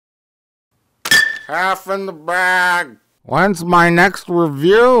half in the bag. When's my next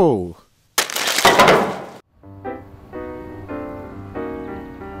review?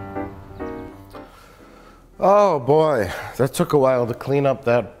 Oh boy, that took a while to clean up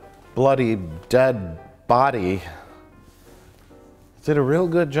that bloody dead body. Did a real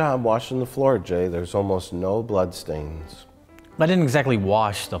good job washing the floor, Jay. There's almost no blood stains. I didn't exactly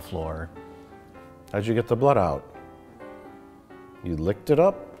wash the floor. How'd you get the blood out? You licked it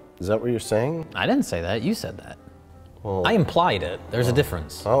up? Is that what you're saying? I didn't say that, you said that. Well, I implied it. There's a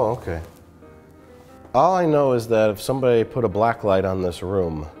difference. Oh, okay. All I know is that if somebody put a black light on this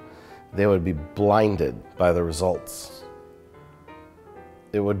room, they would be blinded by the results.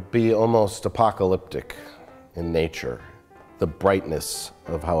 It would be almost apocalyptic in nature, the brightness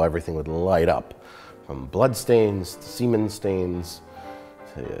of how everything would light up, from blood stains to semen stains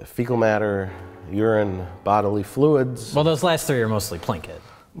to fecal matter, urine, bodily fluids. Well, those last three are mostly Plinkett.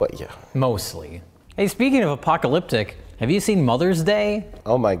 But yeah. Mostly. Hey, speaking of apocalyptic, have you seen Mother's Day?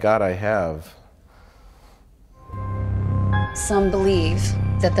 Oh my God, I have. Some believe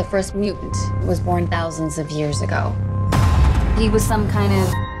that the first mutant was born thousands of years ago. He was some kind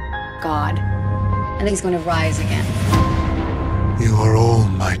of god, and he's going to rise again. You are all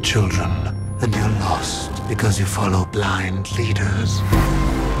my children, and you're lost because you follow blind leaders.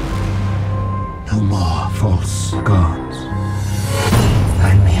 No more false gods.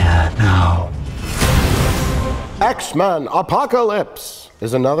 I'm here now. X-Men Apocalypse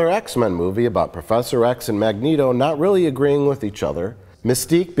is another X-Men movie about Professor X and Magneto not really agreeing with each other,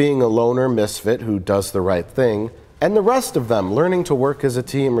 Mystique being a loner misfit who does the right thing, and the rest of them learning to work as a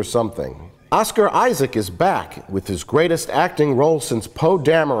team or something. Oscar Isaac is back with his greatest acting role since Poe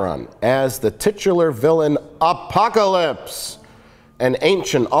Dameron as the titular villain Apocalypse, an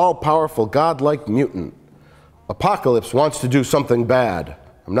ancient, all-powerful, godlike mutant. Apocalypse wants to do something bad.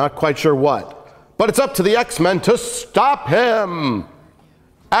 I'm not quite sure what. But it's up to the X-Men to stop him!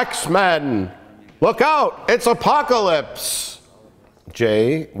 X-Men! Look out! It's Apocalypse!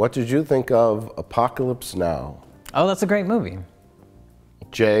 Jay, what did you think of Apocalypse Now? Oh, that's a great movie.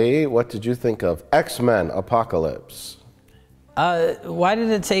 Jay, what did you think of X-Men Apocalypse? Why did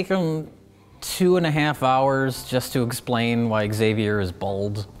it take him 2.5 hours just to explain why Xavier is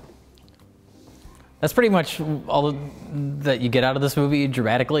bald? That's pretty much all that you get out of this movie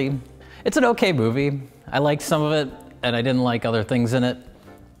dramatically. It's an okay movie. I liked some of it, and I didn't like other things in it.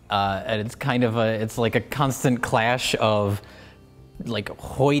 And it's kind of it's like a constant clash of like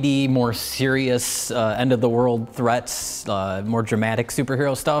hoity, more serious end of the world threats, more dramatic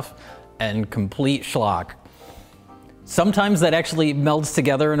superhero stuff, and complete schlock. Sometimes that actually melds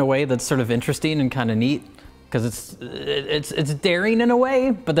together in a way that's sort of interesting and kind of neat, because it's daring in a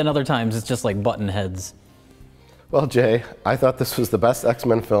way, but then other times it's just like button heads. Well, Jay, I thought this was the best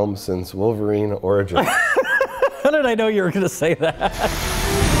X-Men film since Wolverine Origins. How did I know you were going to say that?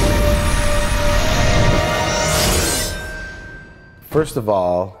 First of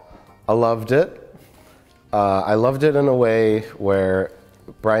all, I loved it. I loved it in a way where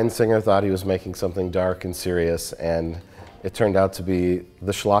Bryan Singer thought he was making something dark and serious, and it turned out to be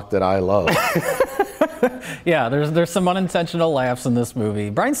the schlock that I love. Yeah, there's some unintentional laughs in this movie.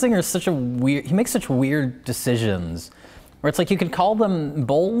 Bryan Singer is such a weird, he makes such weird decisions, where it's like you could call them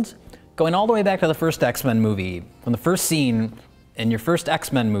bold, going all the way back to the first X-Men movie. When the first scene in your first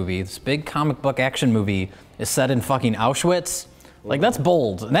X-Men movie, this big comic book action movie, is set in fucking Auschwitz, like that's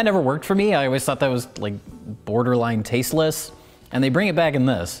bold. And that never worked for me. I always thought that was like borderline tasteless. And they bring it back in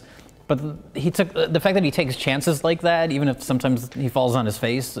this. But he took, the fact that he takes chances like that, even if sometimes he falls on his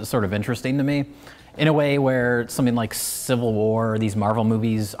face, is sort of interesting to me. In a way where something like Civil War or these Marvel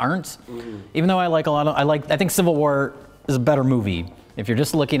movies aren't. Even though I like a lot of, I think Civil War is a better movie. If you're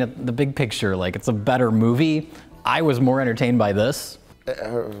just looking at the big picture, like it's a better movie. I was more entertained by this.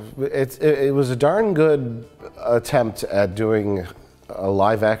 It was a darn good attempt at doing a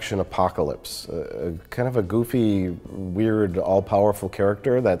live-action Apocalypse. Kind of a goofy, weird, all-powerful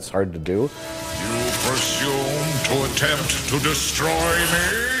character that's hard to do. You presume to attempt to destroy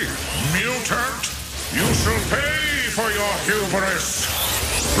me, mutant? You shall pay for your hubris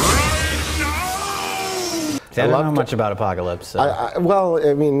right now! See, I don't know much about Apocalypse. So. Well,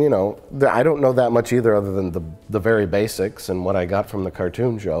 I mean, you know, I don't know that much either other than the very basics and what I got from the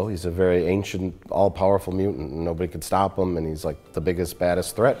cartoon show. He's a very ancient, all-powerful mutant, and nobody could stop him, and he's like the biggest,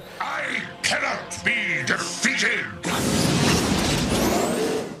 baddest threat. I cannot be defeated!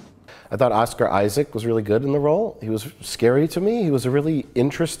 I thought Oscar Isaac was really good in the role. He was scary to me. He was a really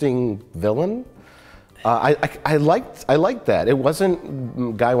interesting villain. I liked that. It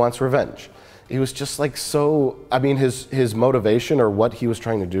wasn't Guy Wants Revenge. He was just like so. I mean, his motivation or what he was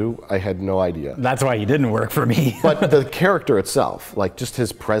trying to do, I had no idea. That's why he didn't work for me. But the character itself, like just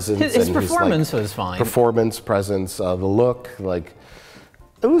his presence, His and performance like, was fine. Performance, presence, the look, like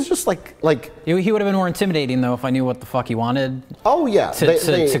it was just like. He would have been more intimidating though if I knew what the fuck he wanted. Oh yeah,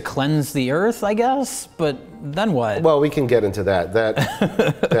 To cleanse the earth, I guess. But then what? Well, we can get into that. That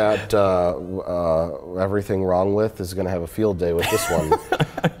everything wrong with is going to have a field day with this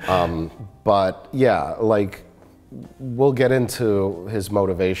one. But yeah, like we'll get into his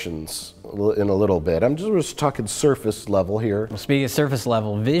motivations in a little bit. I'm just talking surface level here. Well, speaking of surface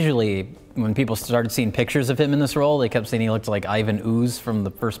level, visually, when people started seeing pictures of him in this role, they kept saying he looked like Ivan Ooze from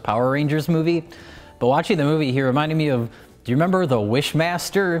the first Power Rangers movie. But watching the movie, he reminded me of, do you remember The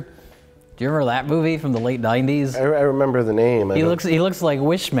Wishmaster? Do you remember that movie from the late 90s? I remember the name. He looks like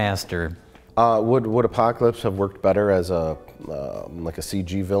Wishmaster. Would Apocalypse have worked better as a like a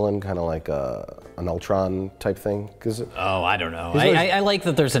CG villain, kind of like an Ultron type thing? Oh, I don't know. I like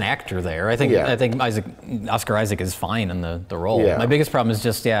that there's an actor there. I think Oscar Isaac is fine in the role. Yeah. My biggest problem is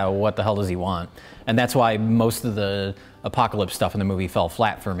just what the hell does he want? And that's why most of the Apocalypse stuff in the movie fell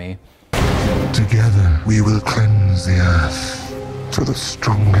flat for me. Together we will cleanse the earth to the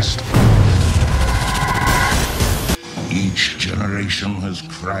strongest. Each generation has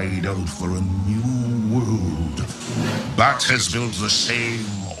cried out for a new world. That has built the same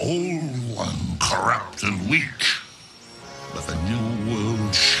old one, corrupt and weak. But the new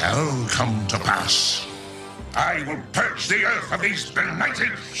world shall come to pass. I will purge the earth of these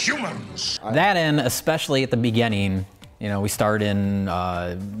benighted humans. That, and especially at the beginning, we start in,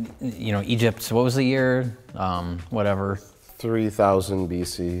 Egypt. What was the year? Whatever. 3000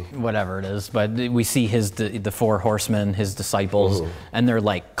 BC. Whatever it is, but we see the four horsemen, his disciples, and they're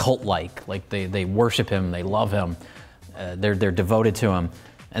like cult-like. Like they worship him, they love him, they're devoted to him.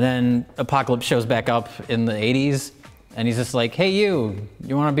 And then Apocalypse shows back up in the 80s, and he's just like, "Hey, you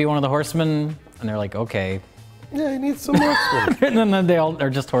want to be one of the horsemen?" And they're like, "Okay." Yeah, he needs some horsemen. And then they all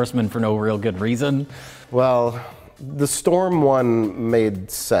are just horsemen for no real good reason. Well, the Storm one made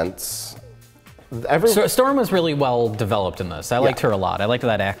sense. Storm was really well developed in this. I liked her a lot. I liked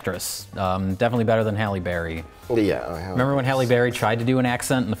that actress. Definitely better than Halle Berry. Yeah. Remember when Halle Berry tried to do an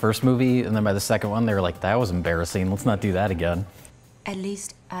accent in the first movie, and then by the second one, they were like, "That was embarrassing. Let's not do that again." At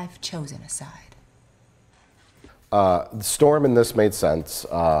least I've chosen a side. The Storm in this made sense.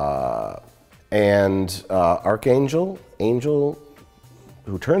 And Archangel, who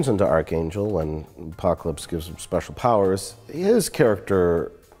turns into Archangel when Apocalypse gives him special powers, his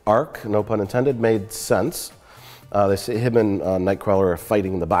character arc, no pun intended, made sense. They say him and Nightcrawler are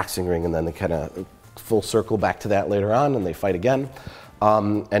fighting in the boxing ring, and then they kind of full circle back to that later on, and they fight again.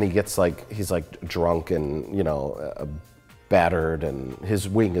 And he gets he's drunk and battered, and his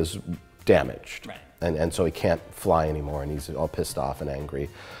wing is damaged, right. and so he can't fly anymore, and he's all pissed off and angry.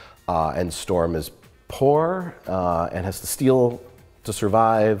 And Storm is poor and has to steal to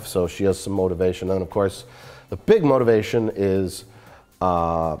survive, so she has some motivation. And of course, the big motivation is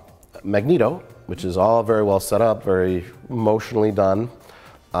Magneto, which is all very well set up, very emotionally done,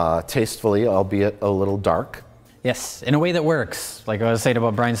 tastefully, albeit a little dark. Yes, in a way that works. Like I was saying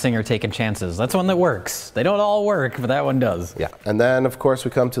about Bryan Singer taking chances. That's one that works. They don't all work, but that one does. Yeah, and then of course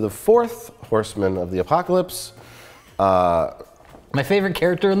we come to the fourth horseman of the Apocalypse. My favorite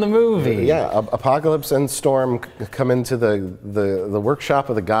character in the movie. Yeah, Apocalypse and Storm come into the workshop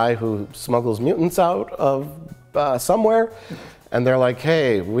of the guy who smuggles mutants out of somewhere. And they're like,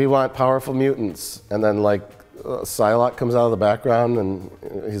 "Hey, we want powerful mutants." And then Psylocke comes out of the background, and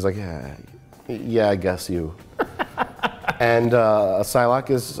he's like, "Yeah, I guess you." And Psylocke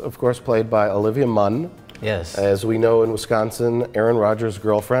is, of course, played by Olivia Munn. Yes. As we know in Wisconsin, Aaron Rodgers'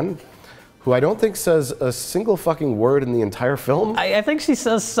 girlfriend, who I don't think says a single fucking word in the entire film. I think she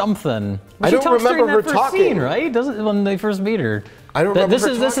says something. I don't remember her talking. Scene, right? Doesn't when they first meet her. I don't remember her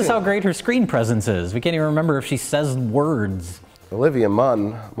talking. This is how great her screen presence is. We can't even remember if she says words. Olivia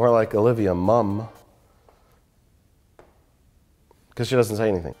Munn, more like Olivia Mum, because she doesn't say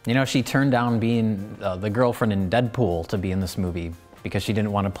anything. She turned down being the girlfriend in Deadpool to be in this movie because she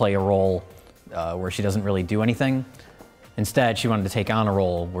didn't want to play a role where she doesn't really do anything. Instead, she wanted to take on a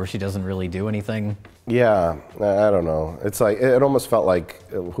role where she doesn't really do anything. Yeah, I don't know. It's it almost felt like,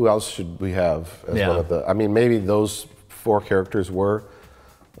 who else should we have as one of the? I mean, maybe those four characters were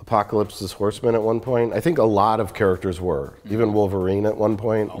Apocalypse's horsemen at one point. I think a lot of characters were. Even Wolverine at one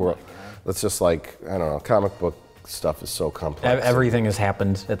point. That's just I don't know, comic book stuff is so complex. Everything has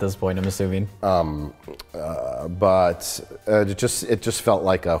happened at this point, I'm assuming. But it just felt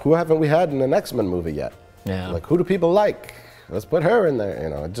like, who haven't we had in an X-Men movie yet? Yeah. Who do people like? Let's put her in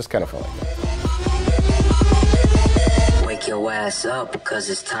there. It just kind of felt like that. your ass up because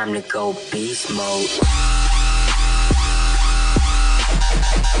it's time to go beast mode.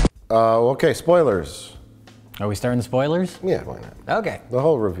 Okay, spoilers. Are we starting spoilers? Yeah, why not? Okay. The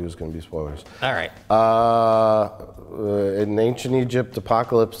whole review is going to be spoilers. All right. In ancient Egypt,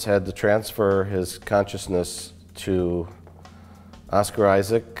 Apocalypse had to transfer his consciousness to Oscar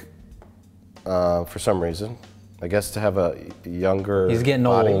Isaac for some reason. I guess to have a younger He's getting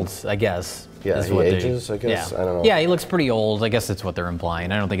body. old, I guess. Yeah, is he what ages, I guess. Yeah. I don't know. Yeah, he looks pretty old. I guess that's what they're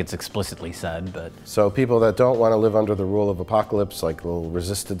implying. I don't think it's explicitly said, but... So people that don't want to live under the rule of Apocalypse, like the little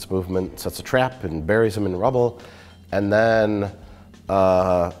resistance movement, sets a trap and buries him in rubble. And then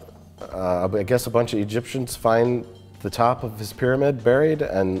I guess a bunch of Egyptians find the top of his pyramid buried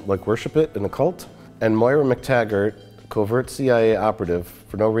and like worship it in a cult. And Moira McTaggart, covert CIA operative,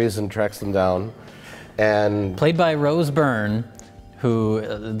 for no reason tracks them down. And played by Rose Byrne, who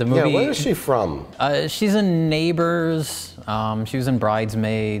the movie... Yeah, where is she from? She's in Neighbors. She was in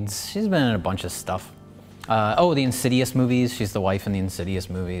Bridesmaids. She's been in a bunch of stuff. The Insidious movies. She's the wife in the Insidious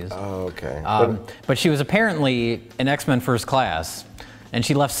movies. Oh, okay. But she was apparently in X-Men First Class, and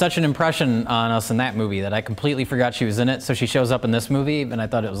she left such an impression on us in that movie that I completely forgot she was in it. So she shows up in this movie, and I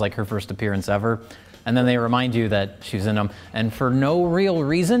thought it was like her first appearance ever. And then they remind you that she was in them, and for no real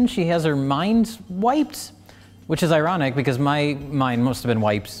reason, she has her mind wiped. Which is ironic because my mind must have been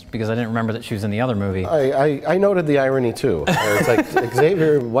wiped because I didn't remember that she was in the other movie. I noted the irony too. It's like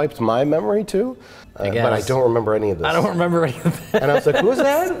Xavier wiped my memory too, but I don't remember any of this. I don't remember any of that. And I was like, who is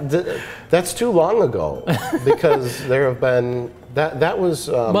that? That's too long ago because there have been, that was...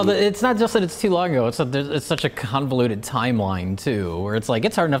 well, it's not just that it's too long ago, it's such a convoluted timeline too, where it's like,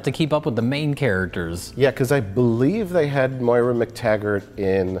 it's hard enough to keep up with the main characters. Yeah, because I believe they had Moira McTaggart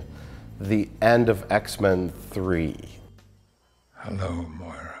in the end of X-Men 3. Hello,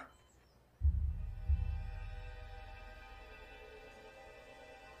 Moira.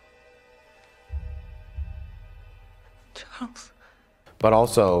 Charles. But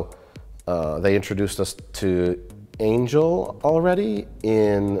also, they introduced us to Angel already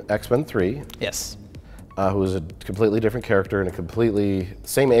in X-Men 3. Yes. Who was a completely different character in a completely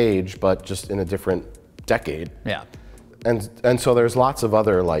same age, but just in a different decade. Yeah. And so there's lots of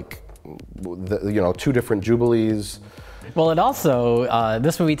other like, two different Jubilees. Well, it also,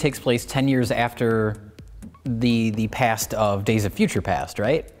 this movie takes place 10 years after the past of Days of Future Past,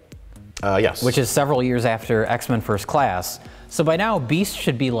 right? Yes. Which is several years after X-Men First Class. So by now, Beast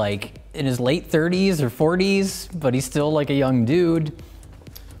should be like in his late 30s or 40s, but he's still like a young dude.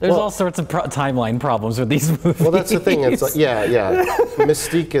 There's all sorts of timeline problems with these movies. Well, that's the thing. It's like, yeah.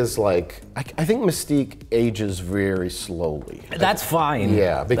 Mystique is like, I think Mystique ages very slowly. That's fine.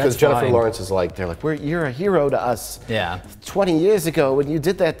 Yeah, because Jennifer Lawrence is like, they're like, you're a hero to us. Yeah. 20 years ago when you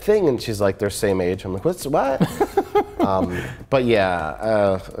did that thing, and she's like, they're same age. I'm like, what? But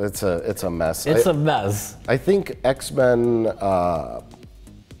yeah, it's a mess. It's a mess. I think X-Men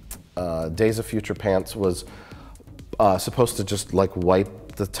Days of Future Pants was supposed to just like wipe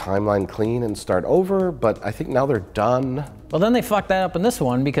the timeline clean and start over, but I think now they're done. Well, then they fucked that up in this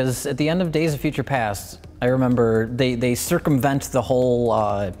one because at the end of Days of Future Past, I remember they circumvent the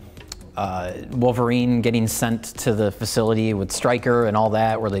whole Wolverine getting sent to the facility with Stryker and all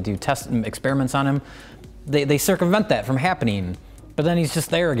that, where they do experiments on him. They circumvent that from happening, but then he's just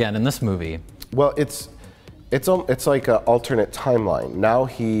there again in this movie. Well, it's like an alternate timeline. Now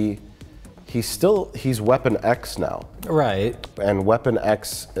he's Weapon X now. Right. And Weapon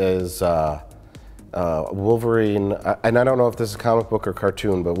X is Wolverine, and I don't know if this is a comic book or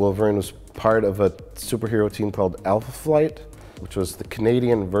cartoon, but Wolverine was part of a superhero team called Alpha Flight, which was the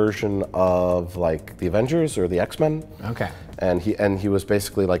Canadian version of like the Avengers or the X-Men. Okay. And he was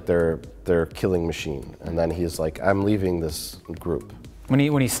basically like their killing machine. And then he's like, I'm leaving this group. When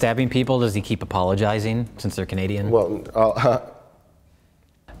he's stabbing people, does he keep apologizing since they're Canadian? Well,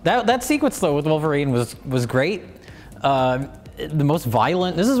 that sequence though with Wolverine was great. The most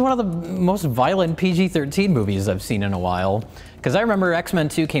violent. This is one of the most violent PG-13 movies I've seen in a while. Because I remember X-Men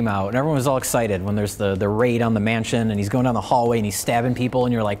 2 came out and everyone was all excited when there's the raid on the mansion and he's going down the hallway and he's stabbing people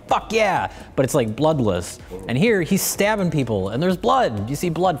and you're like, fuck yeah! But it's like bloodless. And here he's stabbing people and there's blood. You see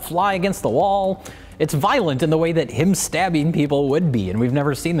blood fly against the wall. It's violent in the way that him stabbing people would be, and we've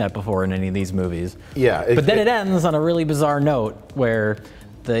never seen that before in any of these movies. Yeah. But then it ends on a really bizarre note where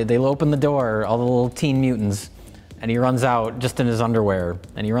they open the door, all the little teen mutants, and he runs out just in his underwear,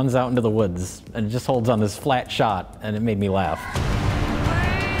 and he runs out into the woods, and it just holds on this flat shot, and it made me laugh.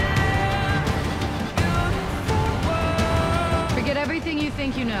 Forget everything you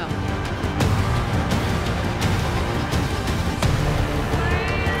think you know.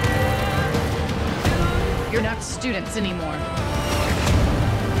 You're You're not students anymore.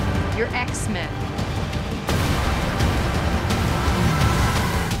 You're X-Men.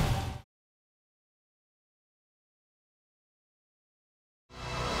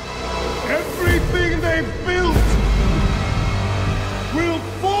 Everything they built will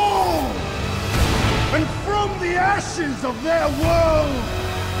fall! And from the ashes of their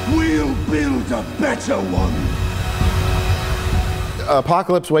world, we'll build a better one!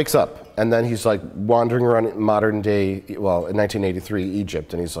 Apocalypse wakes up, and then he's like wandering around modern day, well, in 1983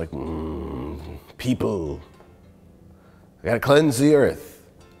 Egypt, and he's like, people, I gotta cleanse the earth.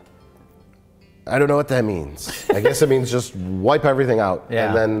 I don't know what that means. I guess it means just wipe everything out. Yeah.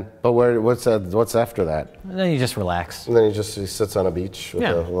 And then, but what's after that? And then you just relax. And then he sits on a beach with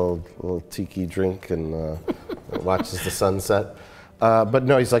a little tiki drink and watches the sunset. But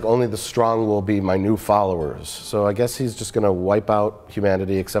no, he's like, only the strong will be my new followers. So I guess he's just gonna wipe out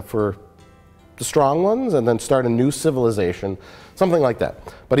humanity except for the strong ones and then start a new civilization, something like that.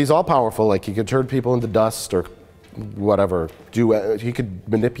 But he's all powerful, like he could turn people into dust or whatever. He could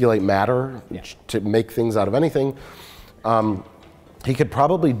manipulate matter to make things out of anything. He could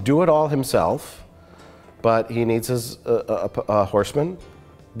probably do it all himself, but he needs his horsemen,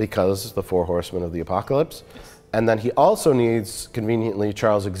 because the 4 horsemen of the apocalypse. And then he also needs, conveniently,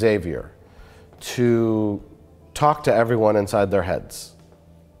 Charles Xavier to talk to everyone inside their heads.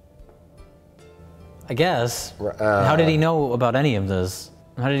 I guess. How did he know about any of this?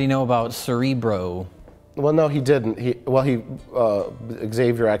 How did he know about Cerebro? Well, no, he didn't.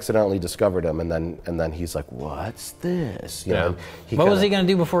 Xavier accidentally discovered him, and then he's like, "What's this?" You know. What was he going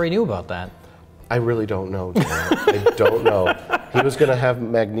to do before he knew about that? I really don't know, Dan. I don't know. He was going to have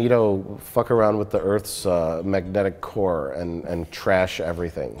Magneto fuck around with the Earth's magnetic core and trash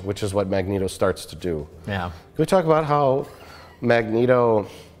everything, which is what Magneto starts to do. Yeah. Can we talk about how Magneto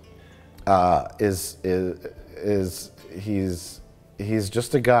he's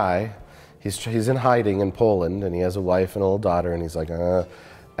just a guy. He's in hiding in Poland, and he has a wife and a little daughter, and he's like,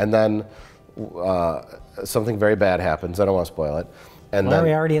 and then something very bad happens. I don't want to spoil it. And Are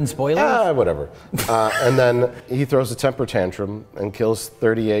we already in spoilers? Whatever. And then he throws a temper tantrum and kills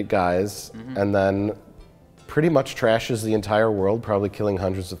 38 guys, and then pretty much trashes the entire world, probably killing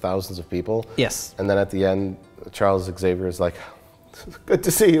hundreds of thousands of people. Yes. And then at the end, Charles Xavier is like, "Good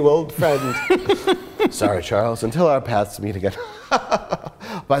to see you, old friend." "Sorry, Charles, until our paths meet again."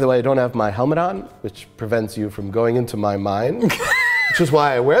 "By the way, I don't have my helmet on, which prevents you from going into my mind, which is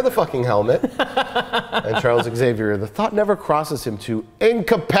why I wear the fucking helmet." And Charles Xavier, the thought never crosses him to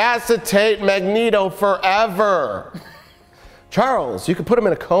incapacitate Magneto forever. "Charles, you could put him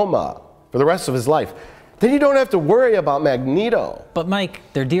in a coma for the rest of his life. Then you don't have to worry about Magneto." But Mike,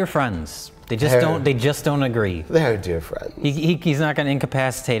 they're dear friends. They just don't agree. They're dear friends. He's not going to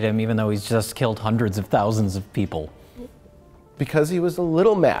incapacitate him, even though he's just killed hundreds of thousands of people. Because he was a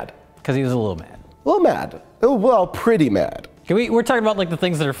little mad. Because he was a little mad. A little mad. Well, pretty mad. We're talking about like the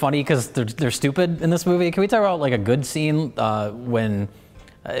things that are funny because they're stupid in this movie. Can we talk about like a good scene when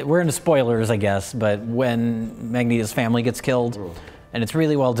we're into spoilers, I guess, but when Magneto's family gets killed, and it's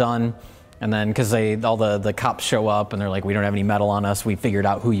really well done. And then because all the cops show up and they're like, "We don't have any metal on us. We figured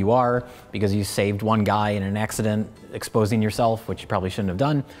out who you are because you saved one guy in an accident, exposing yourself, which you probably shouldn't have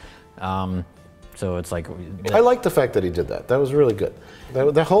done." So it's like... I like the fact that he did that. That was really good.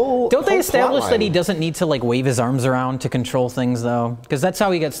 The whole... Don't they establish that he doesn't need to like wave his arms around to control things though? Because that's how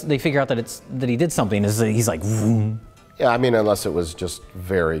they figure out that he did something, is that he's like... Vroom. Yeah, I mean, unless it was just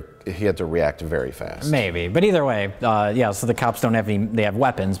he had to react very fast. Maybe, but either way, yeah, so the cops don't have they have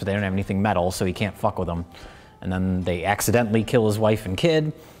weapons, but they don't have anything metal, so he can't fuck with them. And then they accidentally kill his wife and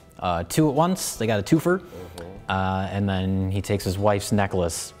kid, 2 at once. They got a twofer. And then he takes his wife's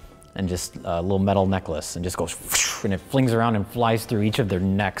necklace, and just a little metal necklace, and just goes, and it flings around and flies through each of their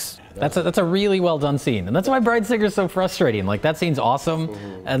necks. That's a really well done scene, and that's why Bride Singer's so frustrating. Like, that scene's awesome,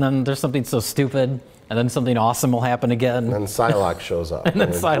 and then there's something so stupid, and then something awesome will happen again. And then Psylocke shows up. And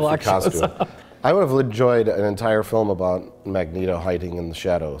then Psylocke shows up. I would have enjoyed an entire film about Magneto hiding in the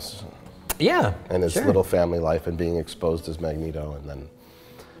shadows. Yeah, and his little family life and being exposed as Magneto, and then...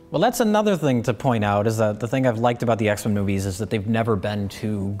 Well, that's another thing to point out, is that the thing I've liked about the X-Men movies is that they've never been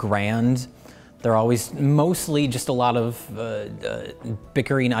too grand. They're always mostly just a lot of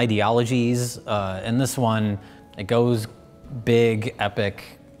bickering ideologies. And this one, it goes big, epic,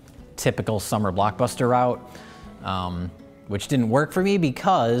 typical summer blockbuster route, which didn't work for me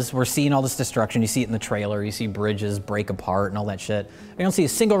because we're seeing all this destruction. You see it in the trailer, you see bridges break apart and all that shit. You don't see a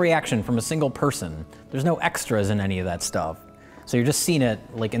single reaction from a single person. There's no extras in any of that stuff. So you're just seeing it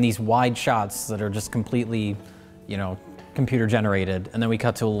like in these wide shots that are just completely, you know, computer generated, and then we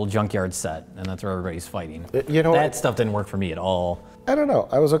cut to a little junkyard set, and that's where everybody's fighting. You know, that stuff didn't work for me at all. I don't know.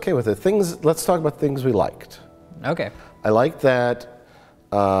 I was okay with it. Let's talk about things we liked. Okay. I liked that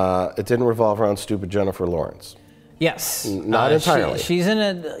it didn't revolve around stupid Jennifer Lawrence. Yes. Not entirely. She's in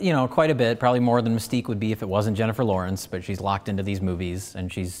it, quite a bit, probably more than Mystique would be if it wasn't Jennifer Lawrence, but she's locked into these movies,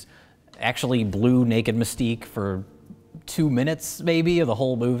 and she's actually blue naked Mystique for 2 minutes maybe of the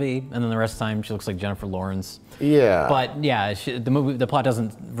whole movie, and then the rest of the time she looks like Jennifer Lawrence. Yeah. But yeah, the plot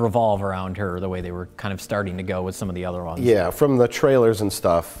doesn't revolve around her the way they were kind of starting to go with some of the other ones. Yeah, from the trailers and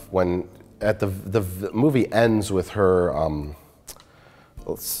stuff, when the movie ends with her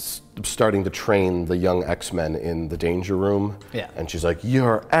starting to train the young X-Men in the Danger Room. Yeah. And she's like,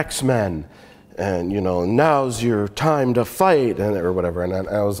 "You're X-Men, and now's your time to fight," or whatever. And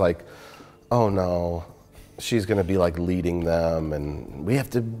I was like, oh no, she's gonna be like leading them, and we have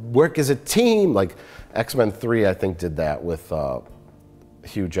to work as a team. Like X-Men 3, I think, did that with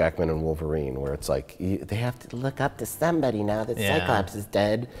Hugh Jackman and Wolverine, where it's like they have to look up to somebody now that Cyclops is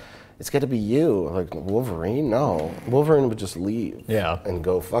dead. It's got to be you. Like, Wolverine? No. Wolverine would just leave and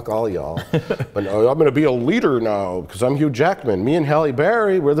go, fuck all y'all. But I'm going to be a leader now because I'm Hugh Jackman. Me and Halle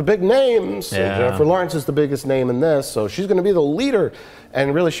Berry, we're the big names. Yeah. And Jennifer Lawrence is the biggest name in this, so she's going to be the leader.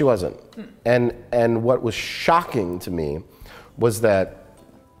 And really, she wasn't. And what was shocking to me was that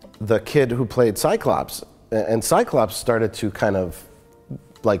the kid who played Cyclops, and Cyclops started to kind of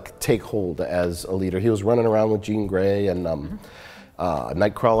like take hold as a leader. He was running around with Jean Grey and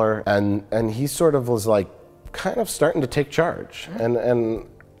Nightcrawler, and he sort of was like kind of starting to take charge. And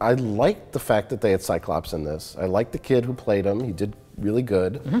I liked the fact that they had Cyclops in this. I liked the kid who played him. He did really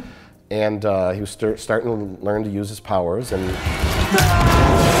good. And he was starting to learn to use his powers. And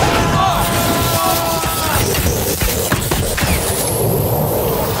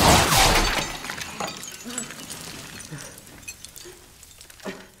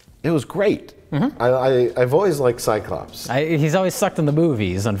it was great. I've always liked Cyclops. He's always sucked in the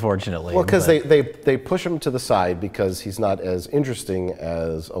movies, unfortunately. Well, because they push him to the side because he's not as interesting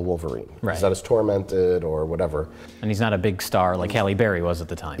as a Wolverine. Right. He's not as tormented or whatever. And he's not a big star like Halle Berry was at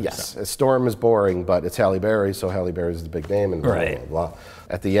the time. Yes, So. Storm is boring, but it's Halle Berry, so Halle Berry's the big name, and blah, blah, blah, blah.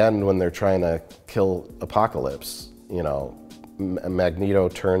 At the end, when they're trying to kill Apocalypse, Magneto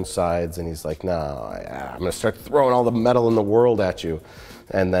turns sides, and he's like, "No, I'm going to start throwing all the metal in the world at you."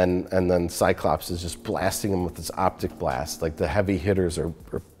 And then Cyclops is just blasting him with this optic blast. Like the heavy hitters are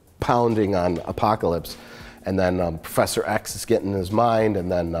pounding on Apocalypse, and then Professor X is getting in his mind,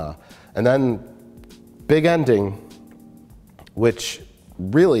 and then big ending, which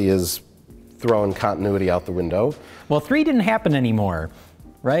really is throwing continuity out the window. Well, 3 didn't happen anymore,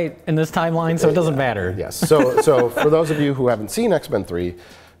 right? In this timeline, so it doesn't matter. Yes. So for those of you who haven't seen X-Men 3,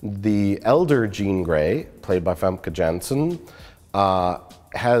 the elder Jean Grey, played by Famke Janssen,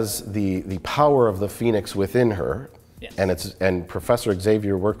 has the power of the Phoenix within her, and Professor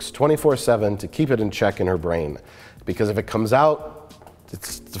Xavier works 24/7 to keep it in check in her brain, because if it comes out,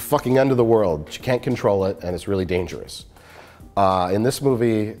 it's the fucking end of the world. She can't control it, and it's really dangerous. In this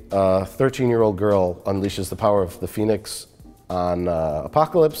movie, a 13-year-old girl unleashes the power of the Phoenix on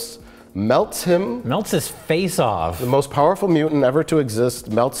Apocalypse, melts him. Melts his face off. The most powerful mutant ever to exist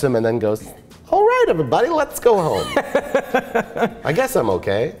melts him and then goes, "All right, everybody, let's go home." I guess I'm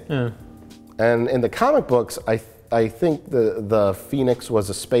okay. Yeah. And in the comic books, I think the Phoenix was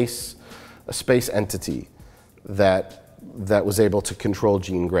a space entity that was able to control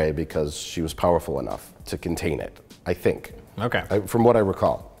Jean Grey because she was powerful enough to contain it, I think. Okay. From what I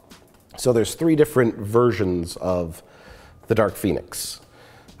recall. So there's 3 different versions of the Dark Phoenix.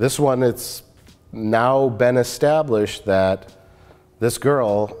 This one, it's now been established that this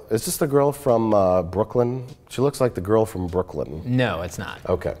girl, is this the girl from Brooklyn? She looks like the girl from Brooklyn. No, it's not.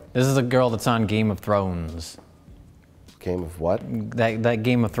 Okay. This is a girl that's on Game of Thrones. Game of what? That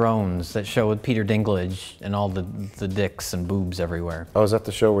Game of Thrones, that show with Peter Dinklage and all the dicks and boobs everywhere. Oh, is that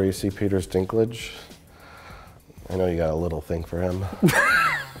the show where you see Peter's Dinklage? I know you got a little thing for him.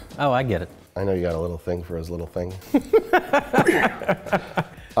 Oh, I get it. I know you got a little thing for his little thing.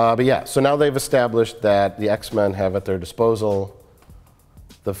 But yeah, so now they've established that the X-Men have at their disposal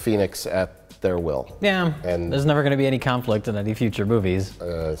the Phoenix at their will. Yeah, and there's never going to be any conflict in any future movies.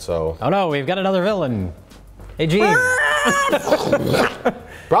 So. Oh no, we've got another villain. Hey, Jean.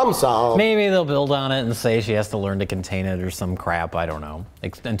 Problem solved. Maybe they'll build on it and say she has to learn to contain it or some crap. I don't know.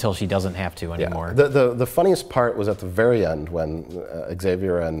 Until she doesn't have to anymore. Yeah. The funniest part was at the very end when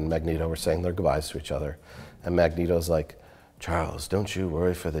Xavier and Magneto were saying their goodbyes to each other, and Magneto's like, "Charles, don't you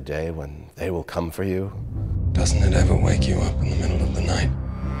worry for the day when they will come for you." Doesn't it ever wake you up in the middle of the night?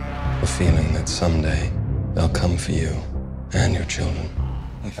 The feeling that someday they'll come for you And your children.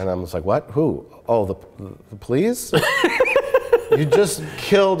 And I was like, what? Who? Oh, the police? You just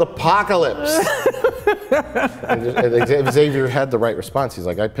killed Apocalypse. and Xavier had the right response. He's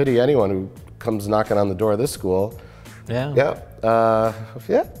like, I pity anyone who comes knocking on the door of this school. Yeah. Yeah.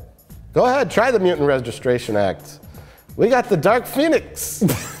 Go ahead, try the Mutant Registration Act. We got the Dark Phoenix.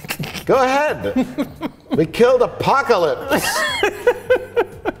 Go ahead. We killed Apocalypse.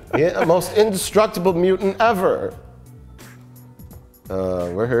 Yeah, most indestructible mutant ever.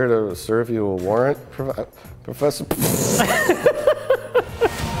 We're here to serve you a warrant, Professor.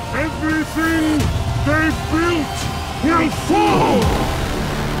 Everything they built will fall!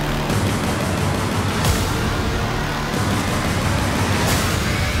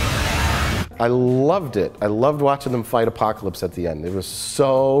 I loved it. I loved watching them fight Apocalypse at the end. It was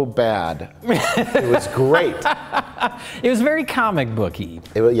so bad. It was great. It was very comic booky.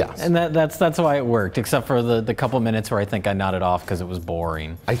 Yes. And that's why it worked, except for the couple minutes where I think I nodded off because it was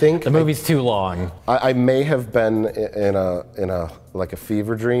boring. I think the movie's too long. I may have been in a like a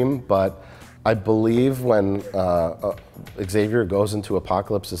fever dream, but I believe when Xavier goes into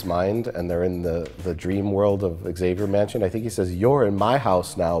Apocalypse's mind and they're in the dream world of Xavier Mansion, I think he says, "You're in my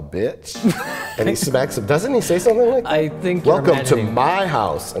house now, bitch." And he smacks him. Doesn't he say something like that? I think Welcome to my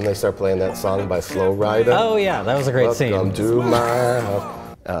house. And they start playing that song by Slow Rider. Oh yeah, that was a great scene. Welcome to my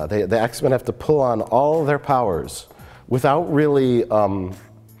house. The X-Men have to pull on all their powers without really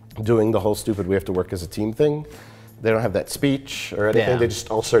doing the whole stupid we have to work as a team thing. They don't have that speech or anything. Yeah. They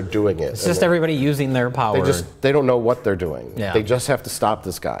just all start doing it. It's just everybody using their power. They don't know what they're doing. Yeah. They just have to stop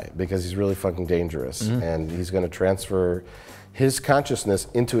this guy because he's really fucking dangerous. And he's going to transfer his consciousness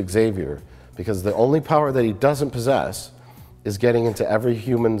into Xavier because the only power that he doesn't possess is getting into every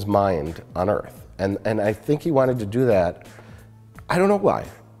human's mind on Earth. And I think he wanted to do that. I don't know why.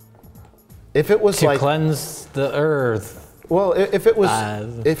 If it was to cleanse the Earth. Well, if it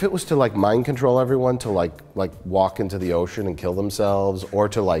was to like mind control everyone to like walk into the ocean and kill themselves, or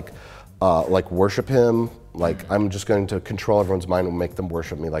to like worship him, like I'm just going to control everyone's mind and make them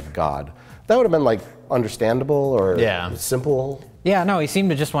worship me like God, that would have been like understandable or simple. Yeah, no, he seemed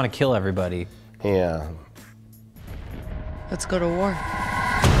to just want to kill everybody. Yeah. Let's go to war.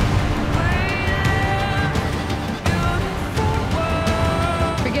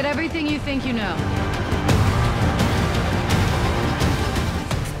 Forget everything you think you know.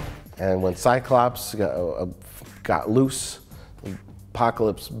 And when Cyclops got loose,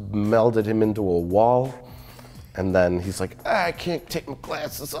 Apocalypse melded him into a wall. And then he's like, I can't take my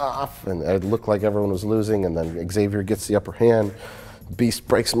glasses off. And it looked like everyone was losing. And then Xavier gets the upper hand. Beast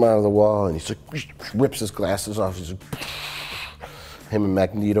breaks him out of the wall. And he's like, rips his glasses off. He's like, him and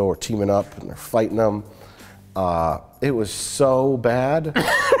Magneto are teaming up and they're fighting him. It was so bad.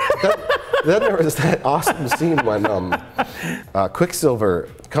 Then there was that awesome scene when Quicksilver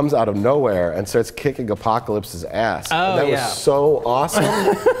comes out of nowhere and starts kicking Apocalypse's ass. Oh, and that was so awesome.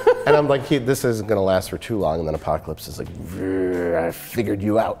 And I'm like, this isn't going to last for too long. And then Apocalypse is like, I figured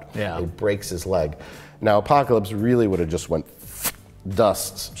you out. Yeah. He breaks his leg. Now, Apocalypse really would have just went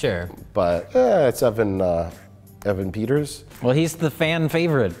dust. Sure. But it's Evan Peters. Well, he's the fan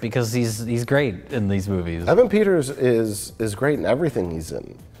favorite because he's great in these movies. Evan Peters is great in everything he's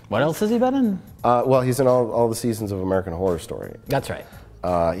in. What else has he been in? Well, he's in all the seasons of American Horror Story. That's right.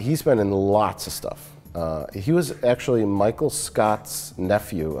 He's been in lots of stuff. He was actually Michael Scott's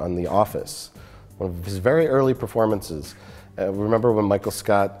nephew on The Office, one of his very early performances. Remember when Michael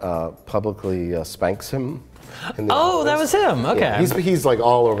Scott publicly spanks him? In The Office? That was him. Okay. Yeah, he's like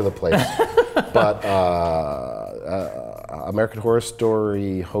all over the place. But American Horror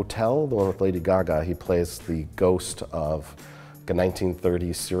Story Hotel, the one with Lady Gaga, he plays the ghost of a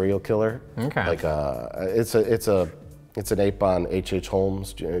 1930s serial killer. Okay. Like it's an ape on H.H.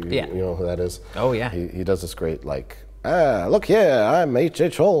 Holmes. You know who that is? Oh yeah. He does this great like, look here, I'm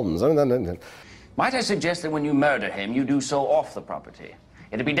H.H. Holmes. Might I suggest that when you murder him, you do so off the property?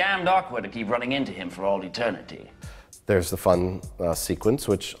 It'd be damned awkward to keep running into him for all eternity. There's the fun sequence,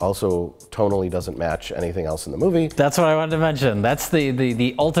 which also tonally doesn't match anything else in the movie. That's what I wanted to mention. That's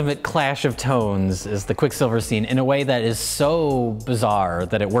the ultimate clash of tones, is the Quicksilver scene, in a way that is so bizarre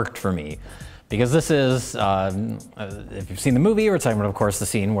that it worked for me. Because this is, if you've seen the movie, we're talking about, of course, the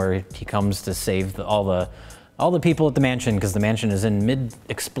scene where he comes to save all the people at the mansion, because the mansion is in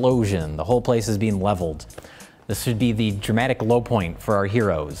mid-explosion. The whole place is being leveled. This should be the dramatic low point for our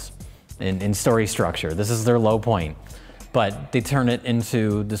heroes in story structure. This is their low point. But they turn it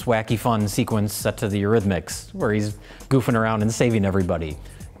into this wacky fun sequence set to the Eurythmics, where he's goofing around and saving everybody.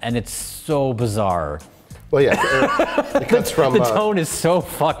 And it's so bizarre. Well, yeah, it comes from... The tone is so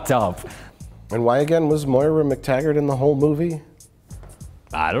fucked up. And why again was Moira McTaggart in the whole movie?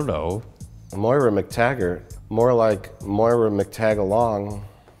 I don't know. Moira McTaggart, more like Moira McTag-along.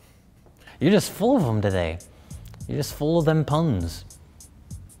 You're just full of them today. You're just full of them puns.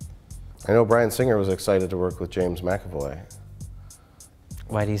 I know Bryan Singer was excited to work with James McAvoy.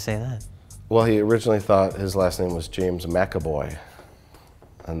 Why do you say that? Well, he originally thought his last name was James McAvoy.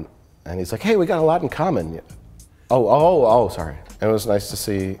 And he's like, hey, we got a lot in common. Oh, sorry. And it was nice to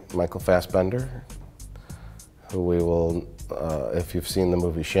see Michael Fassbender, who we will, if you've seen the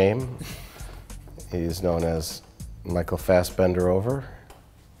movie Shame, he's known as Michael Fassbender over.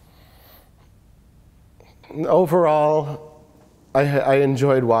 Overall, I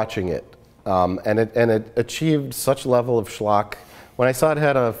enjoyed watching it, and it achieved such a level of schlock. When I saw it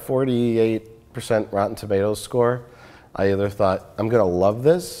had a 48% Rotten Tomatoes score, I either thought, I'm going to love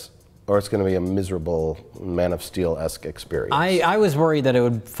this, or it's going to be a miserable Man of Steel-esque experience. I was worried that it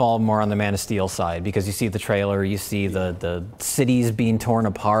would fall more on the Man of Steel side, because you see the trailer, you see the cities being torn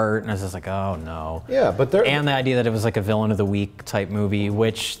apart, and it's just like, oh no. Yeah, but and the idea that it was like a villain of the week type movie,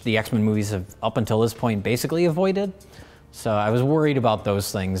 which the X-Men movies have up until this point basically avoided. So I was worried about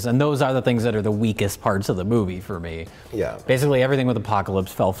those things, and those are the things that are the weakest parts of the movie for me. Yeah. Basically everything with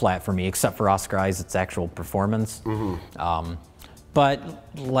Apocalypse fell flat for me, except for Oscar Isaac's actual performance. Mm-hmm. But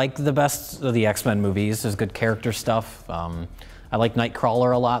like the best of the X-Men movies, there's good character stuff. I like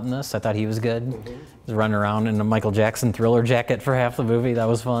Nightcrawler a lot in this. I thought he was good. Mm-hmm. He was running around in a Michael Jackson Thriller jacket for half the movie. That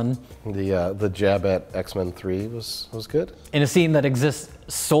was fun. The jab at X-Men 3 was good. In a scene that exists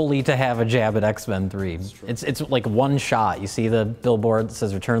solely to have a jab at X-Men 3. It's like one shot. You see the billboard that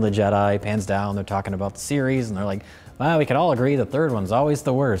says Return of the Jedi, pans down, they're talking about the series, and they're like, well, we can all agree the third one's always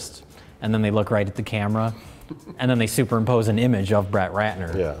the worst. And then they look right at the camera, and then they superimpose an image of Brett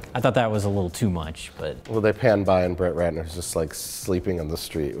Ratner. Yeah. I thought that was a little too much, but... Well, they pan by and Brett Ratner's just like sleeping on the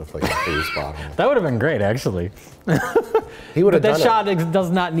street with like a booze bottle. That would have been great, actually. He would have done that shot does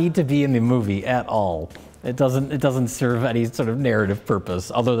not need to be in the movie at all. It doesn't serve any sort of narrative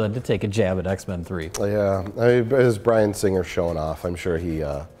purpose other than to take a jab at X-Men 3. Yeah, I mean, it was Bryan Singer showing off. I'm sure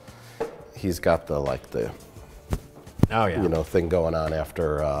he's got the oh yeah, thing going on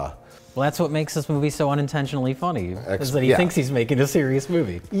after. Well, that's what makes this movie so unintentionally funny, is that he thinks he's making a serious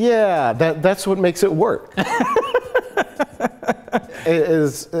movie. Yeah, that's what makes it work. It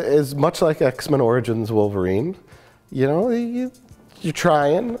is much like X-Men Origins Wolverine. You know, you're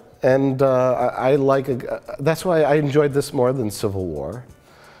trying, and that's why I enjoyed this more than Civil War,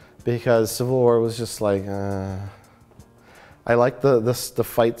 because Civil War was just like, I liked the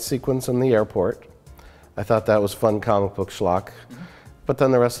fight sequence in the airport. I thought that was fun comic book schlock. But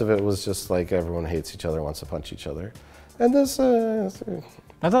then the rest of it was just like everyone hates each other, wants to punch each other. And this...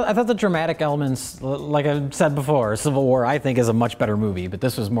 I thought the dramatic elements, like I said before, Civil War I think is a much better movie, but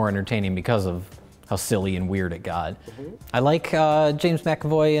this was more entertaining because of how silly and weird it got. I like James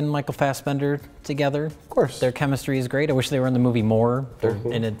McAvoy and Michael Fassbender together. Of course. Their chemistry is great. I wish they were in the movie more. They're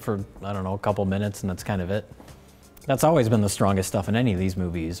in it for, I don't know, a couple minutes, and that's kind of it. That's always been the strongest stuff in any of these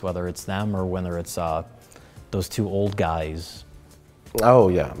movies, whether it's them or whether it's those two old guys. Oh,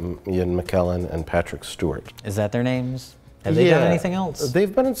 yeah, Ian McKellen and Patrick Stewart. Is that their names? Have they done anything else?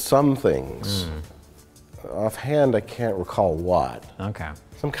 They've been in some things. Offhand, I can't recall what. Okay.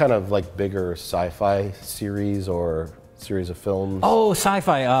 Some kind of like bigger sci-fi series or series of films. Oh,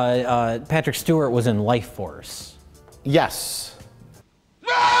 sci-fi. Patrick Stewart was in Life Force. Yes.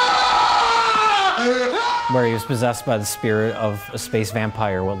 Where he was possessed by the spirit of a space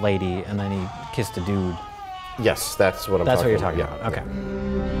vampire with lady, and then he kissed a dude. Yes, that's what I'm talking about. That's what you're talking about. Okay.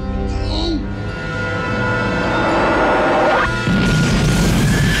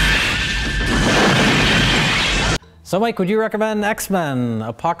 So, Mike, would you recommend X-Men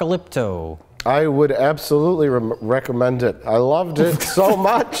Apocalypto? I would absolutely recommend it. I loved it so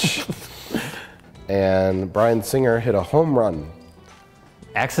much. And Bryan Singer hit a home run.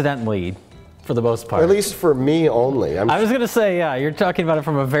 Accidentally, for the most part. At least for me only. I was going to say, yeah, you're talking about it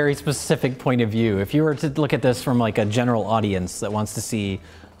from a very specific point of view. If you were to look at this from like a general audience that wants to see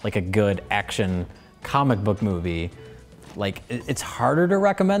like a good action comic book movie, like it's harder to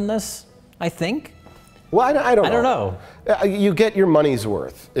recommend this, I think. Well, I don't know. You get your money's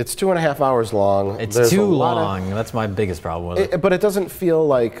worth. It's 2.5 hours long. It's too long. That's my biggest problem with it. But it doesn't feel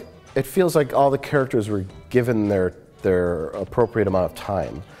like, it feels like all the characters were given their appropriate amount of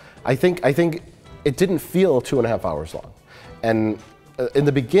time. I think it didn't feel 2.5 hours long. And in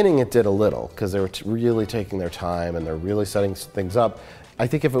the beginning it did a little, because they were really taking their time and they're really setting things up. I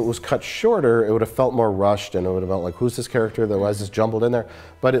think if it was cut shorter, it would have felt more rushed and it would have felt like, who's this character? Why is this jumbled in there?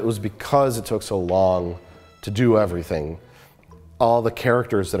 But it was because it took so long to do everything. all the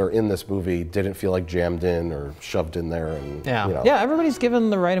characters that are in this movie didn't feel like jammed in or shoved in there. And, Yeah, you know. yeah. Everybody's given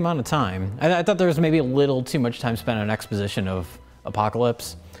the right amount of time. I thought there was maybe a little too much time spent on exposition of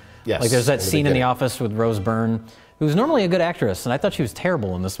Apocalypse. Yes, like there's that in the scene in The beginning. Office with Rose Byrne, who's normally a good actress, and I thought she was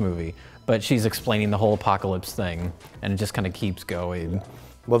terrible in this movie. But she's explaining the whole Apocalypse thing, and it just kind of keeps going.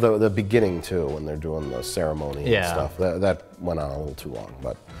 Well, the beginning too, when they're doing the ceremony and Yeah. stuff, that went on a little too long.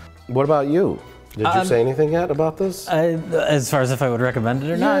 But what about you? Did you say anything yet about this? As far as if I would recommend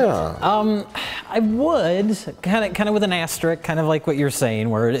it or not? Yeah. I would, kind of with an asterisk, kind of like what you're saying,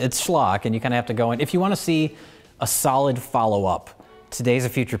 where it's schlock, and you kind of have to go in. If you want to see a solid follow-up to Days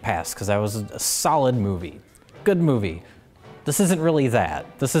of Future Past, because that was a solid movie, good movie. This isn't really that.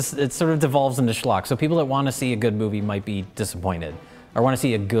 It sort of devolves into schlock. So people that want to see a good movie might be disappointed, or want to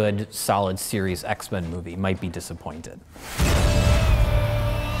see a good, solid series X-Men movie might be disappointed.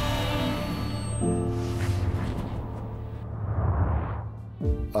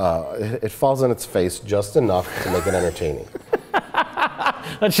 It falls on its face just enough to make it entertaining.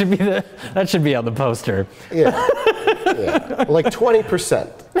 That should be on the poster. Yeah, yeah, like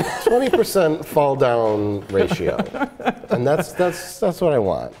 20%. 20% fall down ratio, and that's what I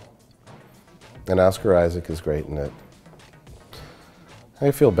want. And Oscar Isaac is great in it.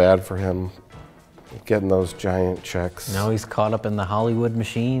 I feel bad for him getting those giant checks. Now he's caught up in the Hollywood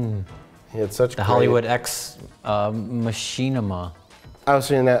machine. He had such the great... Hollywood X machinima. I was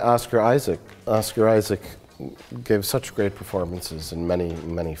saying that Oscar Isaac gave such great performances in many,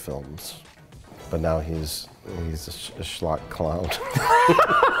 many films, but now he's a schlock clown.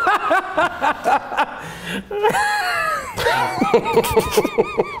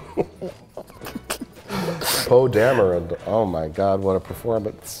 Poe Dameron, oh my God, what a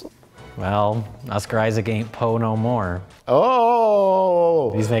performance. Well, Oscar Isaac ain't Poe no more.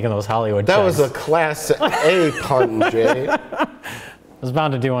 Oh! He's making those Hollywood That checks. was a class A pun, Jay. I was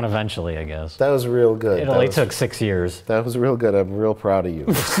bound to do one eventually, I guess. That was real good. It only took 6 years. That was real good. I'm real proud of you.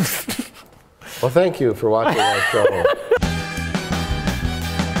 Well, thank you for watching our show.